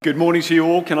Good morning to you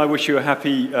all. Can I wish you a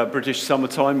happy British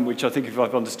summertime, which I think, if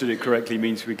I've understood it correctly,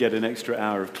 means we get an extra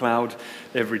hour of cloud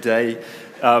every day.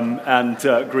 And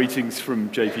greetings from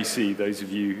JPC, those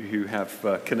of you who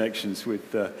have connections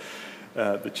with the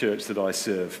church that I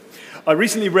serve. I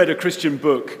recently read a Christian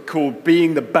book called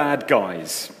Being the Bad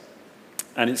Guys.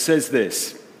 And it says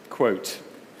this, quote,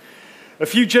 "A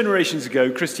few generations ago,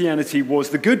 Christianity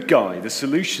was the good guy, the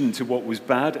solution to what was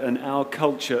bad, and our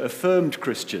culture affirmed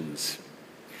Christians.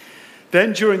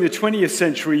 Then, during the 20th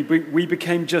century, we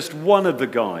became just one of the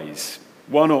guys,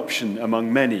 one option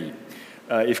among many.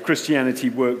 If Christianity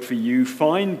worked for you,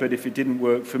 fine, but if it didn't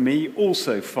work for me,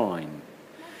 also fine.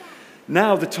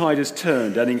 Now the tide has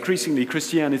turned, and increasingly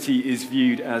Christianity is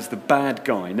viewed as the bad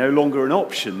guy, no longer an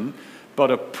option, but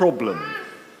a problem.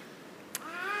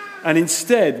 And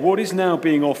instead, what is now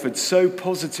being offered so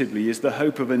positively is the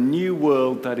hope of a new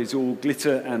world that is all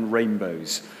glitter and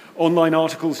rainbows. Online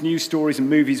articles, news stories, and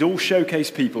movies all showcase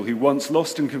people who once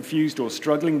lost and confused or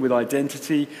struggling with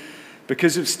identity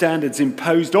because of standards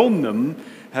imposed on them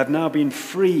have now been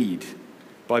freed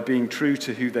by being true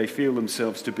to who they feel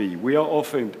themselves to be. We are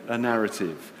offered a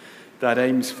narrative that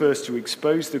aims first to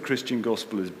expose the Christian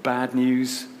gospel as bad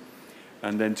news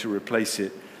and then to replace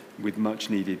it with much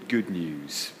needed good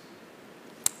news."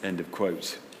 End of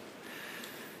quote.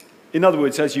 In other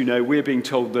words, as you know, we're being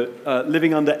told that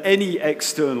living under any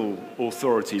external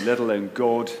authority, let alone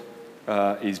God,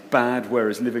 is bad,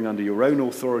 whereas living under your own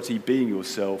authority, being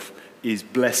yourself, is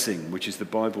blessing, which is the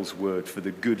Bible's word for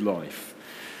the good life.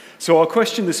 So our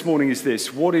question this morning is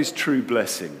this: what is true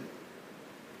blessing?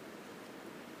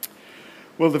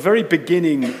 Well, the very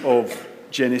beginning of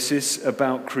Genesis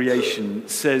about creation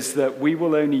says that we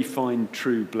will only find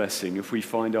true blessing if we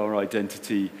find our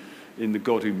identity in the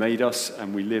God who made us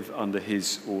and we live under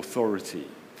his authority,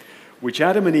 which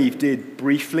Adam and Eve did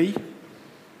briefly.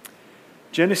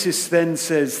 Genesis then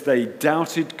says they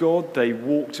doubted God, they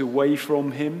walked away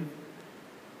from him,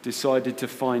 decided to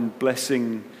find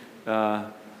blessing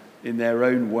in their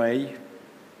own way.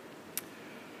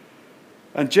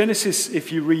 And Genesis,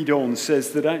 if you read on,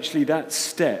 says that actually that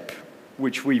step,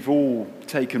 which we've all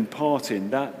taken part in,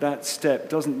 that step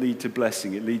doesn't lead to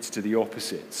blessing, it leads to the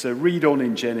opposite. So read on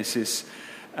in Genesis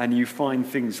and you find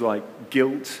things like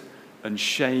guilt and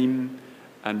shame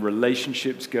and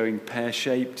relationships going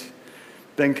pear-shaped.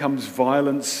 Then comes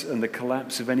violence and the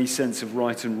collapse of any sense of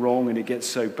right and wrong, and it gets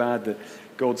so bad that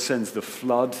God sends the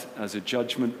flood as a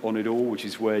judgment on it all, which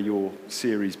is where your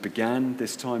series began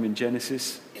this time in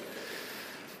Genesis.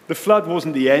 The flood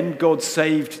wasn't the end. God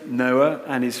saved Noah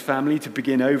and his family to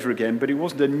begin over again, but it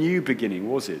wasn't a new beginning,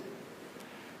 was it?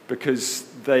 Because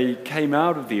they came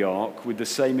out of the ark with the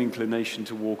same inclination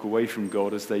to walk away from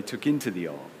God as they took into the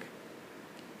ark.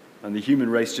 And the human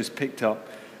race just picked up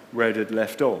where it had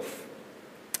left off.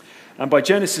 And by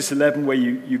Genesis 11, where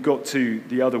you got to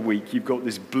the other week, you've got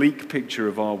this bleak picture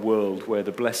of our world where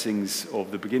the blessings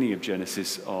of the beginning of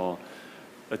Genesis are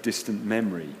a distant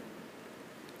memory.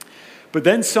 But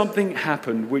then something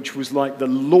happened which was like the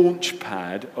launch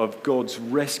pad of God's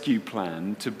rescue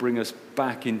plan to bring us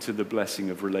back into the blessing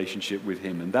of relationship with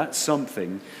him. And that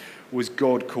something was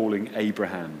God calling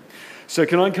Abraham. So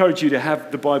can I encourage you to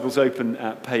have the Bibles open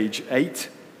at page 8?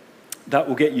 That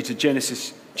will get you to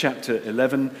Genesis chapter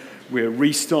 11. We're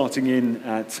restarting in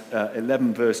at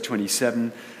 11 verse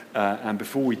 27. And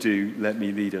before we do, let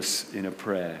me lead us in a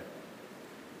prayer.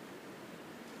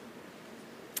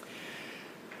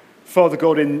 Father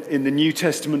God, in the New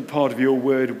Testament part of your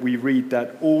word, we read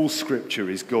that all scripture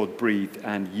is God-breathed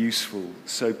and useful.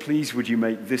 So please would you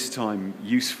make this time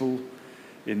useful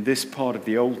in this part of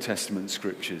the Old Testament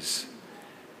scriptures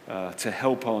to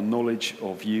help our knowledge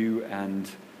of you and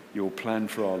your plan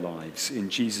for our lives. In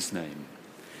Jesus' name,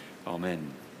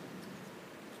 amen.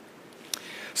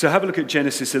 So have a look at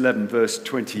Genesis 11, verse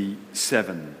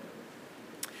 27.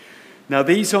 Now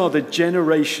these are the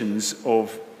generations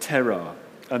of Terah.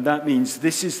 And that means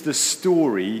this is the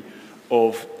story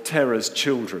of Terah's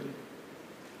children.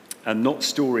 And not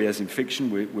story as in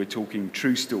fiction, we're talking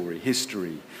true story,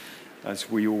 history, as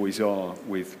we always are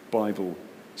with Bible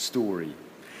story.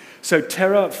 So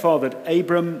Terah fathered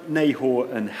Abram, Nahor,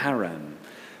 and Haran.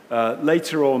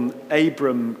 Later on,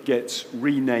 Abram gets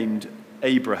renamed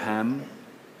Abraham.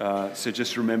 So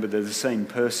just remember they're the same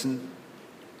person.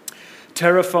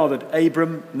 Terah fathered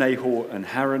Abram, Nahor, and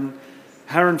Haran.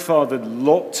 Haran fathered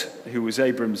Lot, who was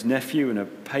Abram's nephew and a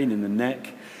pain in the neck.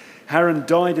 Haran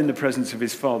died in the presence of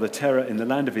his father Terah in the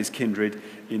land of his kindred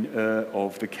in Ur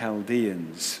of the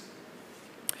Chaldeans.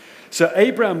 So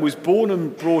Abraham was born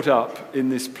and brought up in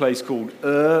this place called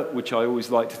Ur, which I always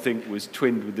like to think was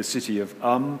twinned with the city of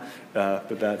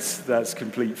but that's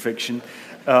complete fiction.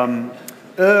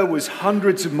 Ur was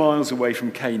hundreds of miles away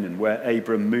from Canaan, where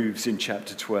Abram moves in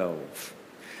chapter 12.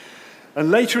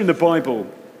 And later in the Bible,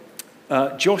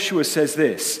 Joshua says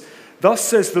this, "Thus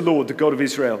says the Lord, the God of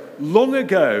Israel, long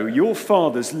ago your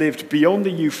fathers lived beyond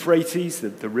the Euphrates,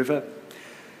 the river,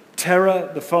 Terah,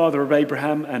 the father of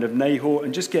Abraham and of Nahor,"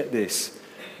 and just get this,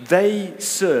 "they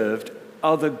served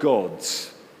other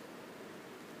gods.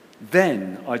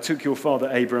 Then I took your father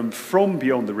Abram from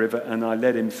beyond the river and I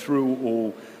led him through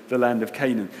all the land of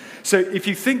Canaan." So if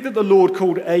you think that the Lord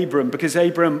called Abram because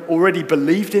Abram already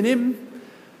believed in him,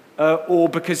 or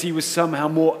because he was somehow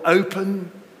more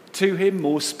open to him,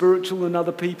 more spiritual than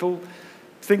other people,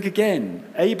 think again.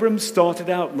 Abram started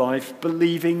out life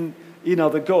believing in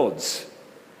other gods.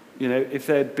 You know, if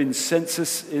there had been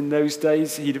census in those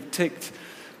days, he'd have ticked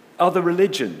other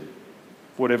religion,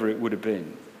 whatever it would have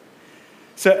been.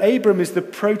 So Abram is the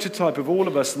prototype of all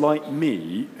of us like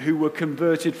me who were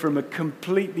converted from a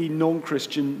completely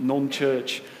non-Christian,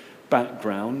 non-church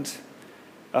background.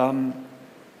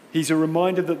 He's a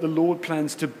reminder that the Lord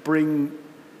plans to bring,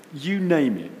 you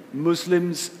name it,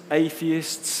 Muslims,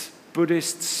 atheists,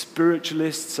 Buddhists,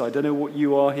 spiritualists. I don't know what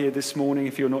you are here this morning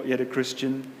if you're not yet a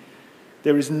Christian.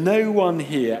 There is no one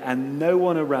here and no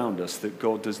one around us that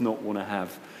God does not want to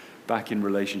have back in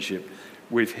relationship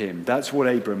with him. That's what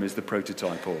Abram is the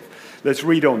prototype of. Let's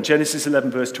read on. Genesis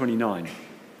 11, verse 29.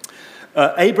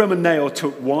 Abram and Nahor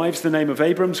took wives. The name of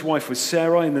Abram's wife was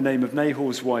Sarai, and the name of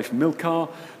Nahor's wife Milcah,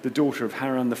 the daughter of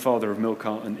Haran, the father of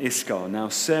Milcah and Iscah. Now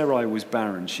Sarai was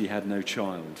barren, she had no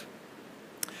child.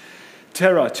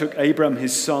 Terah took Abram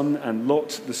his son, and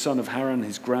Lot the son of Haran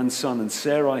his grandson, and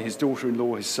Sarai his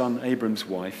daughter-in-law his son Abram's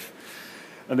wife.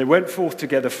 And they went forth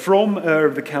together from Ur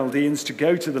of the Chaldeans to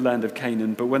go to the land of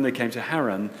Canaan, but when they came to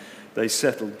Haran, they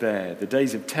settled there. The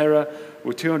days of Terah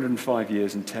were 205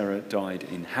 years, and Terah died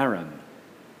in Haran.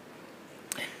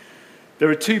 There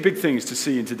are two big things to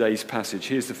see in today's passage.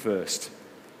 Here's the first.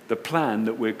 The plan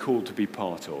that we're called to be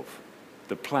part of.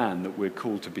 The plan that we're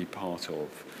called to be part of.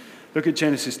 Look at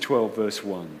Genesis 12, verse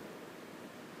 1.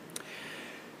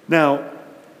 Now,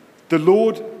 the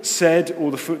Lord said,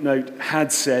 or the footnote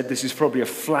had said, this is probably a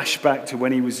flashback to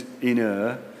when he was in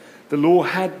Ur. The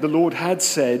Lord had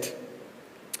said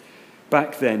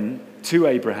back then to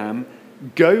Abraham,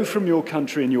 "Go from your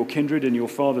country and your kindred and your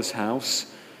father's house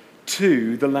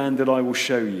to the land that I will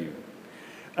show you.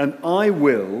 And I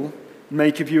will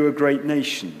make of you a great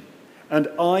nation, and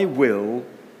I will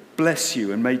bless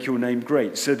you and make your name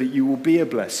great, so that you will be a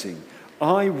blessing.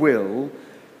 I will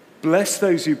bless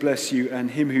those who bless you,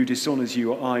 and him who dishonors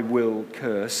you I will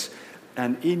curse,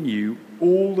 and in you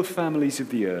all the families of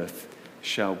the earth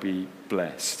shall be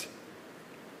blessed."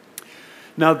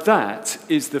 Now that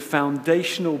is the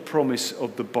foundational promise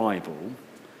of the Bible.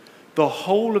 The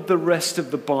whole of the rest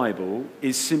of the Bible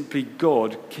is simply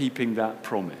God keeping that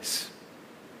promise.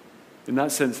 In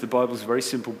that sense, the Bible is a very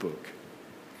simple book.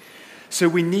 So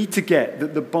we need to get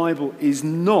that the Bible is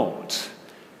not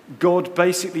God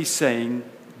basically saying,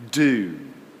 "Do.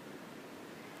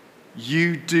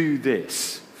 You do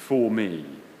this for me."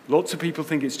 Lots of people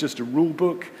think it's just a rule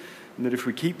book, and that if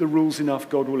we keep the rules enough,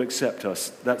 God will accept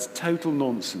us. That's total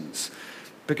nonsense.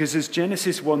 Because as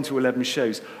Genesis 1 to 11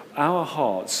 shows, our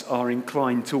hearts are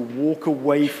inclined to walk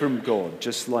away from God,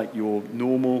 just like your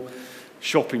normal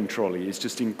shopping trolley is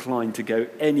just inclined to go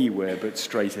anywhere but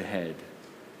straight ahead.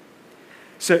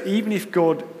 So even if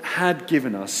God had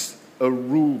given us a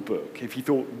rule book, if he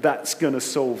thought that's going to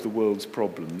solve the world's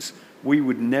problems, we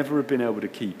would never have been able to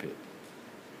keep it.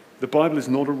 The Bible is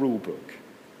not a rule book.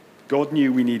 God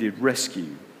knew we needed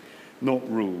rescue, not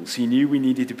rules. He knew we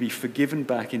needed to be forgiven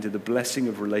back into the blessing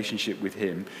of relationship with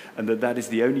him, and that is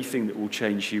the only thing that will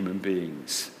change human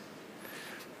beings.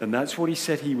 And that's what he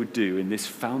said he would do in this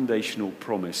foundational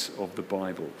promise of the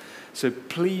Bible. So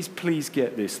please, please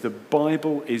get this. The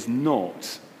Bible is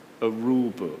not a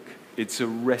rule book. It's a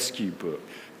rescue book.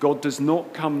 God does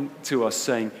not come to us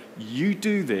saying, "You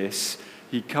do this."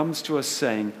 He comes to us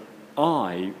saying,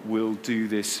 "I will do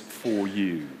this for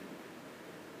you."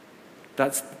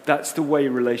 That's the way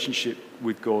relationship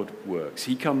with God works.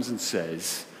 He comes and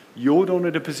says, "You're not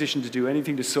in a position to do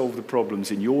anything to solve the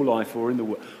problems in your life or in the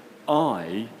world.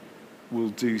 I will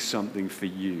do something for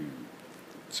you."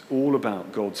 It's all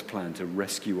about God's plan to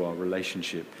rescue our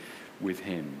relationship with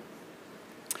him.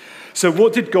 So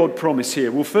what did God promise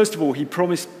here? Well, first of all, he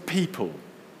promised people.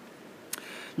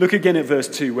 Look again at verse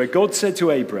 2, where God said to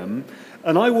Abram,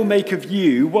 "And I will make of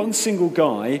you, one single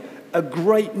guy, a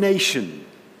great nation.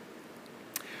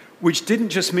 which didn't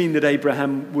just mean that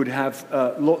Abraham would have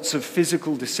lots of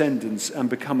physical descendants and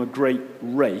become a great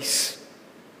race.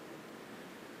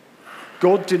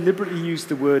 God deliberately used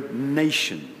the word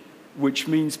nation, which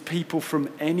means people from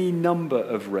any number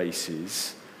of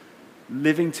races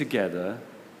living together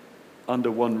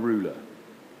under one ruler.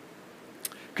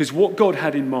 Because what God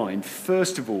had in mind,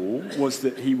 first of all, was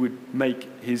that he would make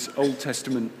his Old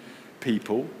Testament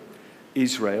people,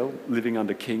 Israel, living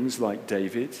under kings like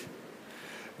David.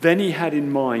 Then he had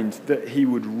in mind that he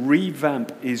would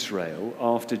revamp Israel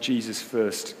after Jesus'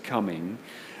 first coming,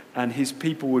 and his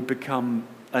people would become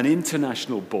an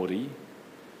international body,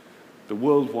 the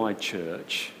worldwide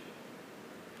church.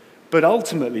 But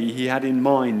ultimately, he had in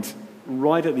mind,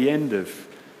 right at the end of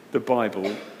the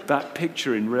Bible, that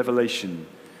picture in Revelation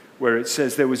where it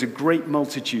says there was a great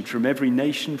multitude from every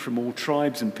nation, from all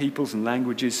tribes and peoples and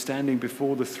languages, standing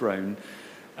before the throne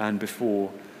and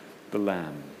before the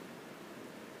Lamb.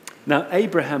 Now,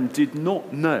 Abraham did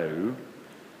not know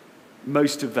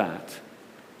most of that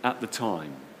at the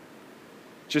time.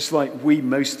 Just like we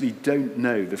mostly don't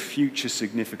know the future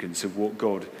significance of what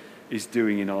God is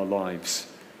doing in our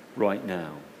lives right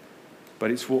now. But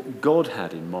it's what God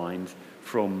had in mind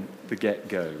from the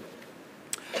get-go.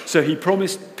 So he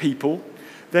promised people,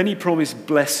 then he promised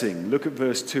blessing. Look at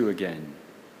verse 2 again.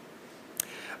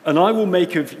 And I will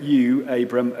make of you,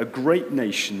 Abram, a great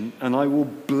nation, and I will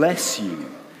bless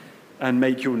you and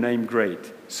make your name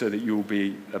great, so that you will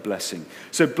be a blessing.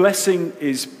 So blessing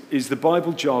is the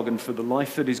Bible jargon for the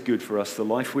life that is good for us, the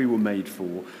life we were made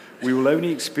for. We will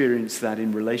only experience that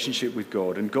in relationship with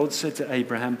God. And God said to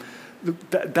Abraham, look,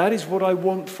 that is what I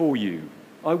want for you.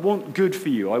 I want good for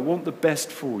you. I want the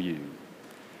best for you.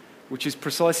 Which is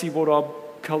precisely what our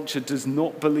culture does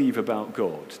not believe about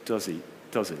God, does it?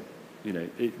 You know,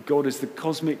 God is the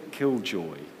cosmic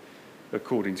killjoy,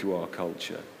 according to our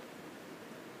culture.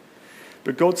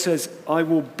 But God says, I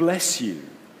will bless you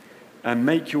and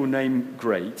make your name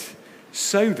great,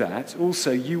 so that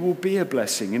also you will be a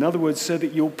blessing. In other words, so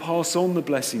that you'll pass on the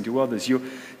blessing to others. You're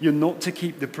not to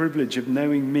keep the privilege of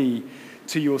knowing me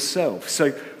to yourself.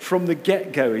 So from the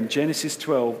get-go in Genesis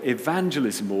 12,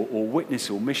 evangelism or witness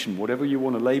or mission, whatever you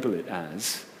want to label it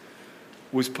as,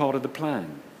 was part of the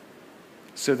plan.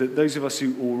 So that those of us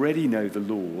who already know the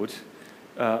Lord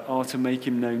are to make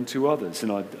him known to others.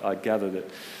 And I gather that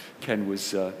Ken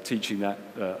was teaching that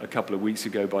a couple of weeks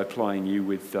ago by plying you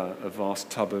with a vast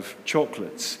tub of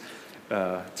chocolates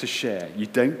to share. You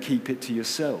don't keep it to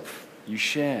yourself. You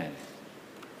share.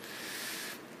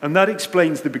 And that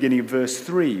explains the beginning of verse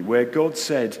 3, where God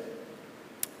said,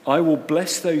 I will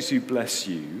bless those who bless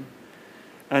you,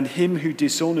 and him who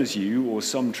dishonors you, or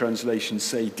some translations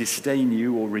say disdain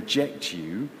you or reject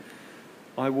you,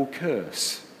 I will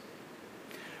curse.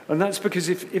 And that's because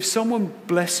if someone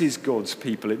blesses God's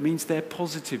people, it means they're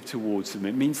positive towards them.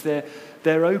 It means they're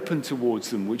open towards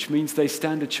them, which means they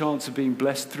stand a chance of being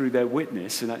blessed through their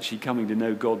witness and actually coming to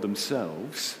know God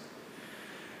themselves.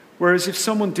 Whereas if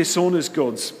someone dishonors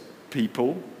God's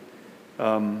people,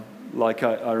 like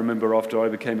I remember after I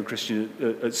became a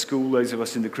Christian at school, those of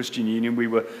us in the Christian Union, we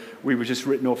were just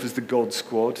written off as the God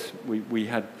Squad. We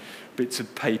had bits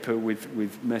of paper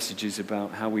with messages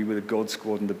about how we were the God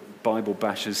Squad, and the Bible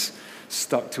bashers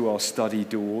stuck to our study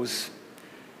doors.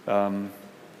 Or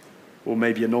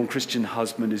maybe a non-Christian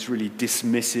husband is really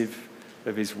dismissive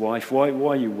of his wife. Why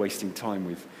are you wasting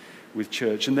time with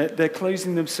church? And they're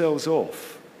closing themselves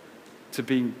off to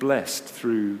being blessed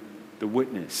through the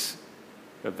witness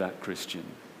of that Christian.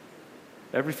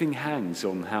 Everything hangs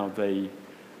on how they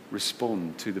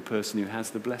respond to the person who has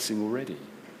the blessing already.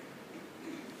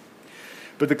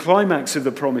 But the climax of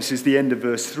the promise is the end of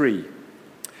verse 3.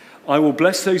 I will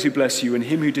bless those who bless you, and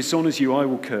him who dishonors you I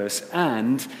will curse,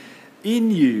 and in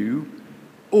you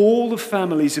all the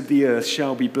families of the earth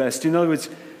shall be blessed. In other words,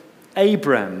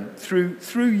 Abram,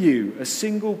 through you, a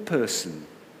single person,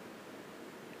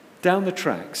 down the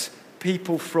tracks,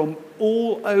 people from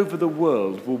all over the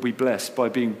world will be blessed by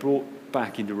being brought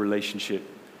back into relationship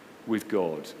with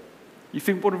God. You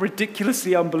think, what a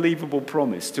ridiculously unbelievable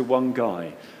promise to one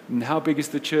guy. And how big is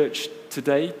the church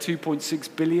today?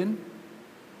 2.6 billion?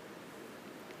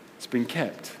 It's been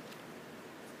kept.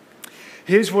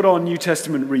 Here's what our New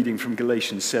Testament reading from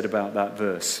Galatians said about that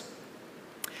verse.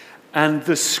 And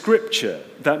the scripture,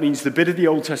 that means the bit of the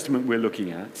Old Testament we're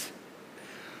looking at,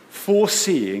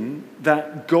 foreseeing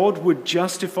that God would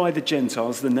justify the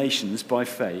Gentiles, the nations, by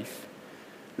faith,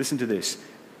 listen to this,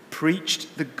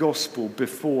 preached the gospel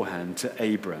beforehand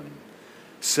to Abram,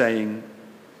 saying,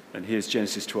 and here's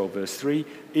Genesis 12, verse 3,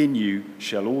 in you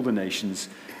shall all the nations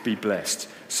be blessed.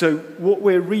 So what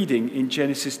we're reading in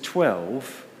Genesis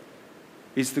 12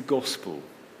 is the gospel.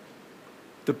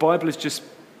 The Bible is just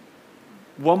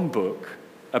one book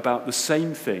about the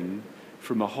same thing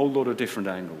from a whole lot of different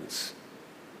angles.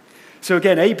 So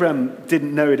again, Abraham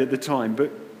didn't know it at the time,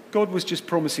 but God was just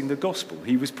promising the gospel.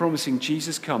 He was promising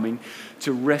Jesus coming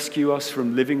to rescue us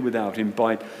from living without him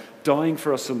by dying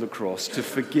for us on the cross to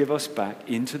forgive us back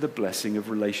into the blessing of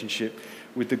relationship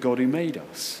with the God who made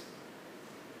us.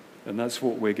 And that's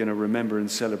what we're going to remember and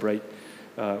celebrate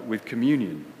with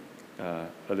communion a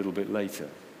little bit later.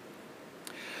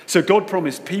 So God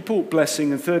promised people,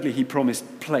 blessing, and thirdly, he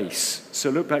promised place. So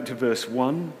look back to verse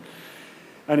 1.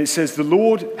 And it says, the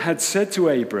Lord had said to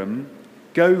Abram,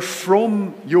 go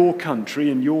from your country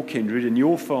and your kindred and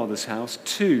your father's house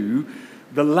to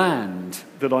the land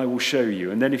that I will show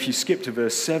you. And then if you skip to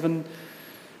verse 7,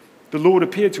 the Lord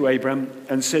appeared to Abram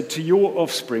and said, to your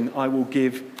offspring I will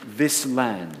give this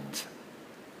land.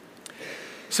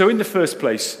 So in the first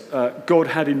place, God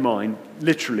had in mind,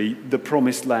 literally, the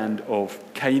promised land of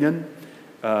Canaan,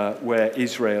 where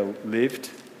Israel lived.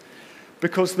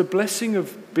 Because the blessing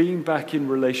of being back in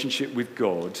relationship with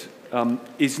God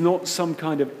is not some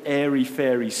kind of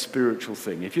airy-fairy spiritual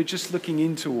thing. If you're just looking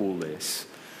into all this,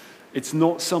 it's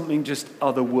not something just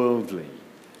otherworldly.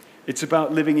 It's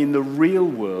about living in the real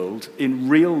world, in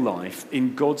real life,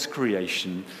 in God's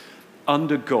creation,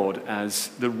 under God as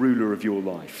the ruler of your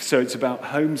life. So it's about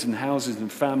homes and houses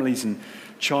and families and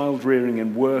child rearing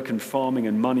and work and farming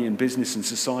and money and business and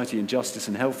society and justice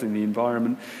and health in the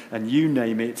environment and you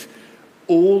name it,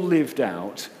 all lived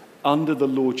out under the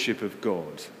lordship of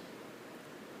God.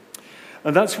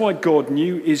 And that's why God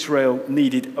knew Israel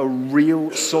needed a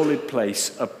real solid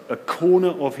place, a corner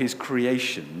of his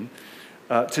creation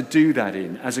to do that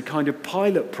in, as a kind of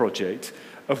pilot project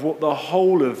of what the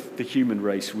whole of the human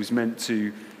race was meant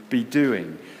to be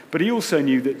doing. But he also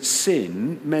knew that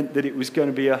sin meant that it was going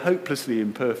to be a hopelessly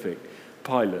imperfect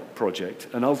pilot project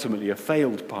and ultimately a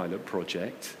failed pilot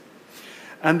project.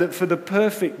 And that for the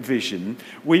perfect vision,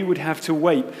 we would have to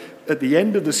wait at the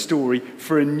end of the story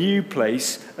for a new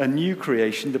place, a new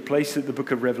creation, the place that the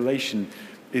book of Revelation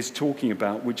is talking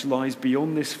about, which lies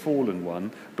beyond this fallen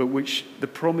one, but which the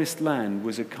promised land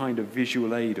was a kind of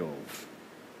visual aid of.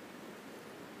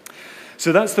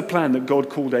 So that's the plan that God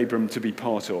called Abram to be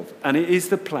part of. And it is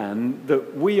the plan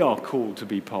that we are called to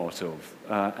be part of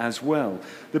as well.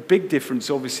 The big difference,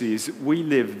 obviously, is that we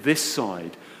live this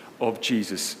side of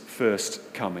Jesus'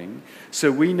 first coming.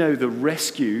 So we know the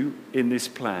rescue in this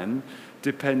plan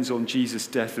depends on Jesus'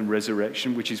 death and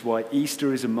resurrection, which is why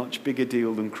Easter is a much bigger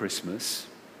deal than Christmas.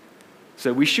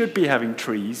 So we should be having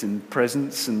trees and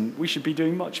presents, and we should be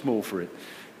doing much more for it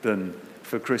than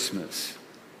for Christmas.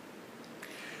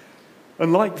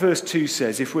 And like verse 2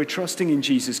 says, if we're trusting in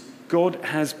Jesus, God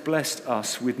has blessed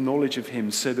us with knowledge of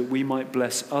him so that we might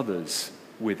bless others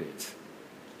with it.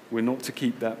 We're not to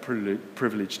keep that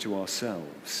privilege to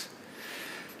ourselves.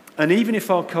 And even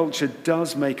if our culture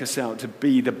does make us out to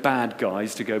be the bad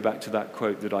guys, to go back to that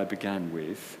quote that I began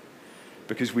with,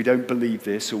 because we don't believe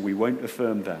this or we won't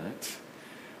affirm that,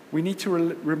 we need to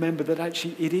remember that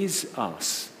actually it is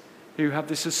us who have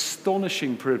this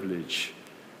astonishing privilege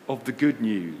of the good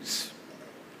news.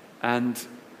 And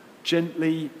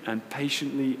gently and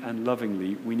patiently and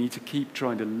lovingly, we need to keep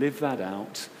trying to live that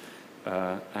out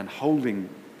and holding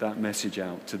that message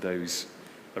out to those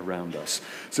around us.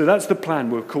 So that's the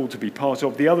plan we're called to be part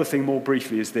of. The other thing, more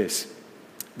briefly, is this.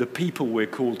 The people we're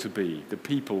called to be. The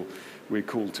people we're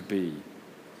called to be.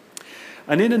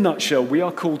 And in a nutshell, we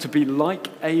are called to be like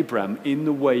Abraham in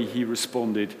the way he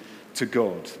responded to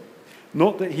God.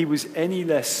 Not that he was any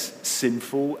less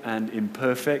sinful and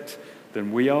imperfect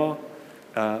than we are,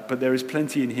 but there is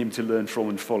plenty in him to learn from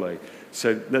and follow.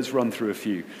 So let's run through a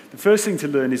few. The first thing to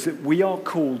learn is that we are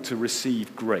called to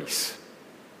receive grace.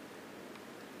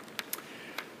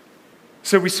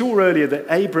 So we saw earlier that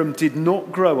Abram did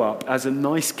not grow up as a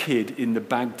nice kid in the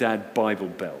Baghdad Bible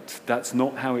Belt. That's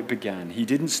not how it began. He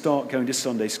didn't start going to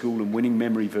Sunday school and winning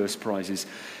memory verse prizes.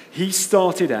 He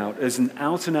started out as an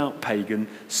out-and-out pagan,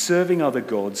 serving other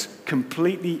gods,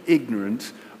 completely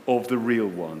ignorant of the real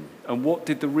one. And what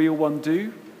did the real one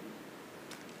do?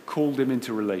 Called him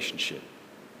into relationship.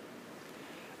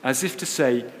 As if to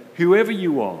say, whoever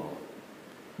you are,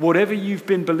 whatever you've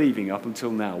been believing up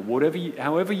until now,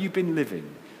 however you've been living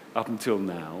up until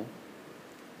now,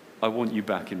 I want you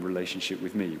back in relationship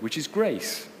with me, which is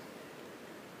grace.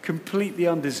 Completely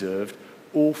undeserved,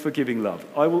 all-forgiving love.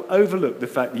 I will overlook the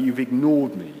fact that you've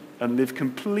ignored me and lived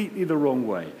completely the wrong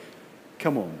way.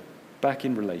 Come on, back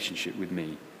in relationship with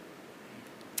me.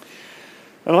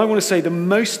 And I want to say the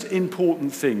most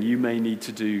important thing you may need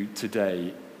to do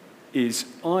today is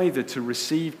either to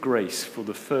receive grace for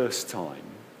the first time,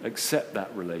 accept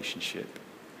that relationship,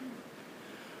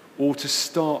 or to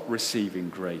start receiving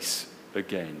grace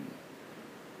again.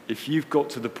 If you've got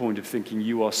to the point of thinking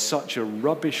you are such a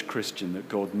rubbish Christian that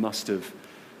God must have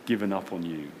given up on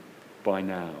you by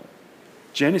now,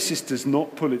 Genesis does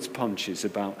not pull its punches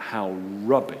about how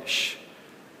rubbish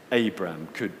Abraham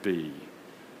could be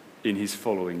in his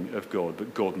following of God,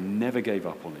 but God never gave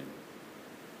up on him.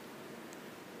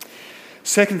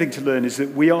 Second thing to learn is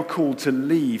that we are called to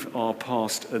leave our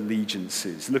past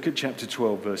allegiances. Look at chapter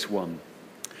 12, verse 1.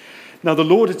 Now the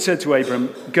Lord had said to Abram,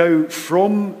 "Go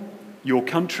from your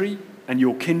country and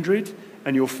your kindred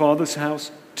and your father's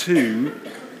house to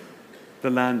the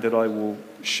land that I will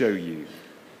show you."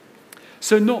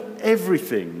 So not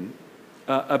everything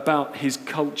about his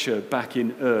culture back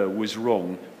in Ur was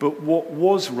wrong, but what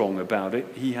was wrong about it,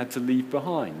 he had to leave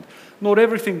behind. Not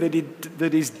everything that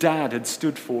his dad had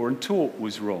stood for and taught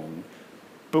was wrong,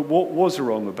 but what was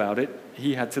wrong about it,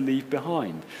 he had to leave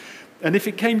behind. And if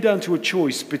it came down to a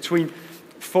choice between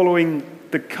following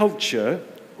the culture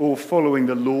or following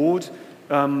the Lord,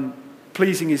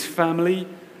 pleasing his family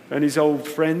and his old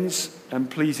friends and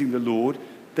pleasing the Lord,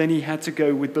 then he had to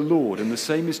go with the Lord. And the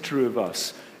same is true of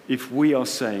us if we are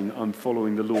saying, "I'm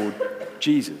following the Lord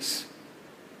Jesus."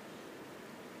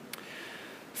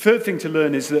 Third thing to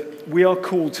learn is that we are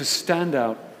called to stand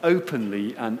out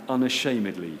openly and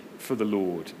unashamedly for the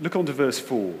Lord. Look on to verse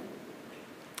 4.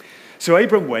 So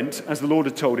Abram went, as the Lord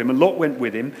had told him, and Lot went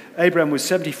with him. Abram was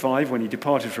 75 when he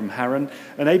departed from Haran.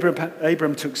 And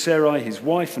Abram took Sarai, his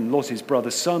wife, and Lot, his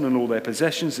brother's son, and all their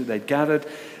possessions that they'd gathered,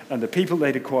 and the people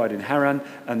they'd acquired in Haran,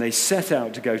 and they set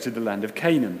out to go to the land of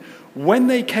Canaan. When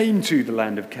they came to the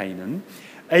land of Canaan,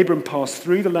 Abram passed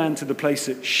through the land to the place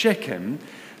at Shechem,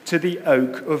 to the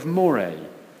oak of Moreh.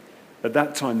 At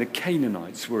that time, the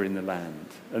Canaanites were in the land.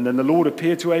 And then the Lord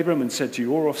appeared to Abram and said, "To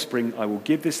your offspring I will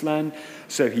give this land."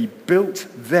 So he built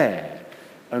there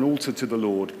an altar to the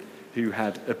Lord who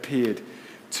had appeared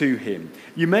to him.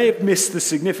 You may have missed the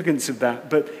significance of that,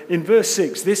 but in verse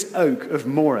 6, this oak of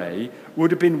Moreh would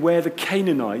have been where the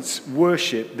Canaanites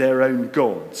worshipped their own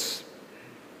gods.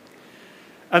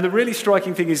 And the really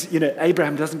striking thing is,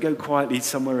 Abraham doesn't go quietly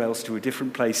somewhere else to a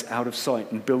different place out of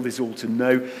sight and build his altar.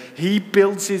 No, he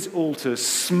builds his altar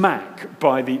smack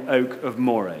by the oak of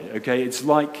Moreh, okay? It's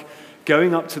like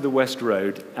going up to the West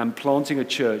Road and planting a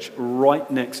church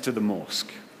right next to the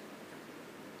mosque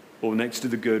or next to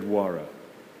the Gurdwara.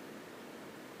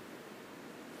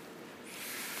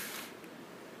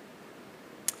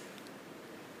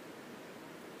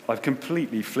 I've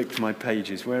completely flicked my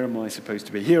pages. Where am I supposed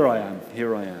to be? Here I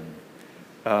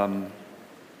am.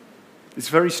 It's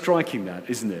very striking, that,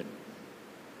 isn't it?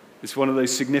 It's one of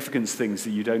those significance things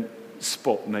that you don't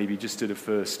spot maybe just at a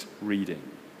first reading.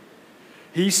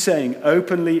 He's saying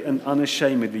openly and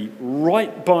unashamedly,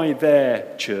 right by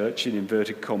their church, in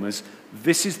inverted commas,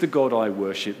 "This is the God I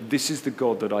worship. This is the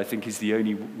God that I think is the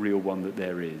only real one that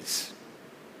there is."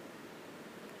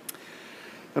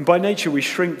 And by nature, we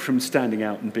shrink from standing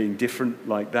out and being different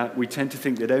like that. We tend to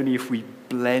think that only if we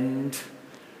blend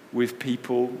with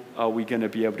people are we going to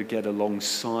be able to get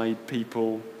alongside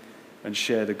people and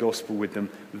share the gospel with them.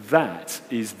 That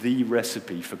is the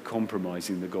recipe for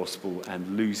compromising the gospel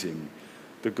and losing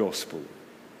the gospel.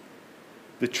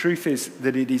 The truth is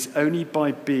that it is only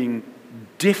by being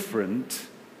different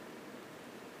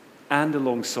and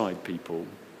alongside people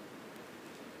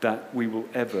that we will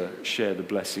ever share the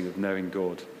blessing of knowing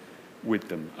God with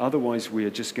them. Otherwise, we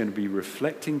are just going to be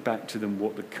reflecting back to them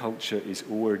what the culture is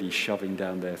already shoving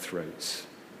down their throats.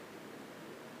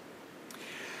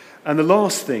 And the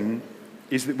last thing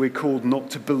is that we're called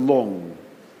not to belong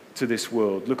to this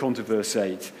world. Look on to verse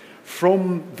 8.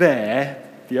 From there,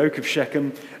 the oak of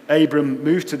Shechem, Abram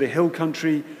moved to the hill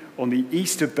country on the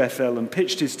east of Bethel and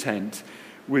pitched his tent,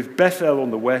 with Bethel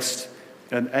on the west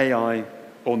and Ai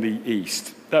on the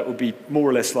east. That would be more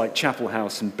or less like Chapel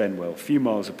House and Benwell, a few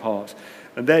miles apart.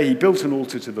 And there he built an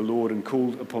altar to the Lord and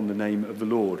called upon the name of the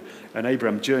Lord. And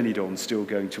Abraham journeyed on, still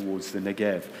going towards the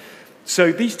Negev.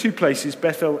 So these two places,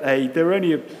 Bethel, they were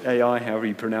only Ai, however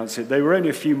you pronounce it, they were only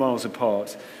a few miles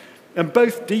apart. And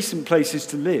both decent places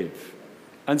to live.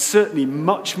 And certainly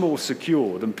much more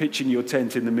secure than pitching your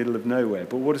tent in the middle of nowhere.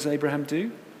 But what does Abraham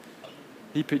do?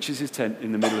 He pitches his tent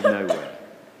in the middle of nowhere.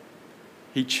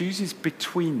 He chooses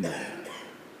between them.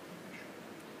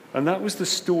 And that was the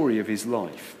story of his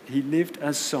life. He lived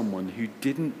as someone who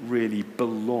didn't really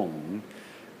belong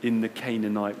in the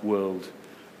Canaanite world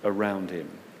around him.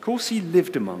 Of course, he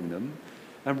lived among them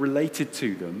and related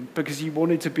to them because he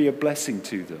wanted to be a blessing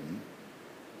to them.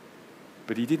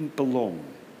 But he didn't belong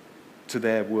to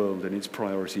their world and its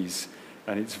priorities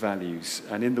and its values.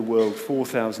 And in the world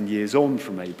 4,000 years on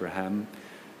from Abraham,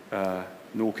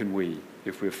 nor can we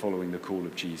if we're following the call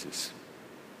of Jesus.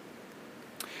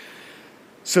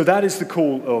 So that is the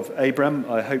call of Abraham.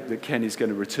 I hope that Ken is going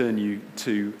to return you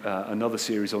to another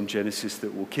series on Genesis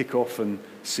that will kick off and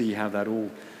see how that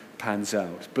all pans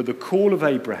out. But the call of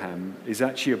Abraham is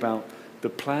actually about the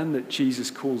plan that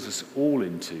Jesus calls us all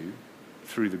into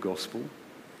through the gospel.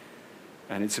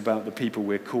 And it's about the people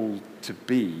we're called to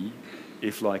be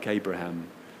if, like Abraham,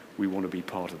 we want to be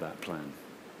part of that plan.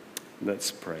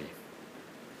 Let's pray.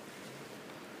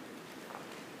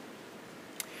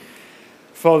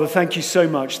 Father, thank you so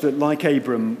much that, like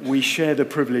Abram, we share the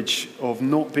privilege of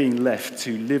not being left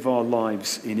to live our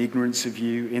lives in ignorance of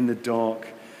you, in the dark,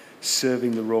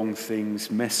 serving the wrong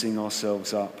things, messing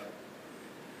ourselves up.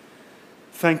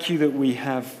 Thank you that we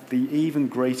have the even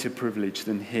greater privilege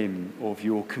than him of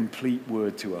your complete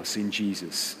word to us in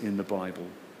Jesus, in the Bible.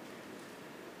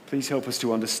 Please help us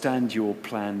to understand your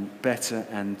plan better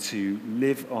and to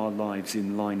live our lives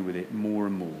in line with it more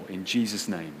and more. In Jesus'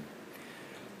 name,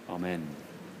 amen.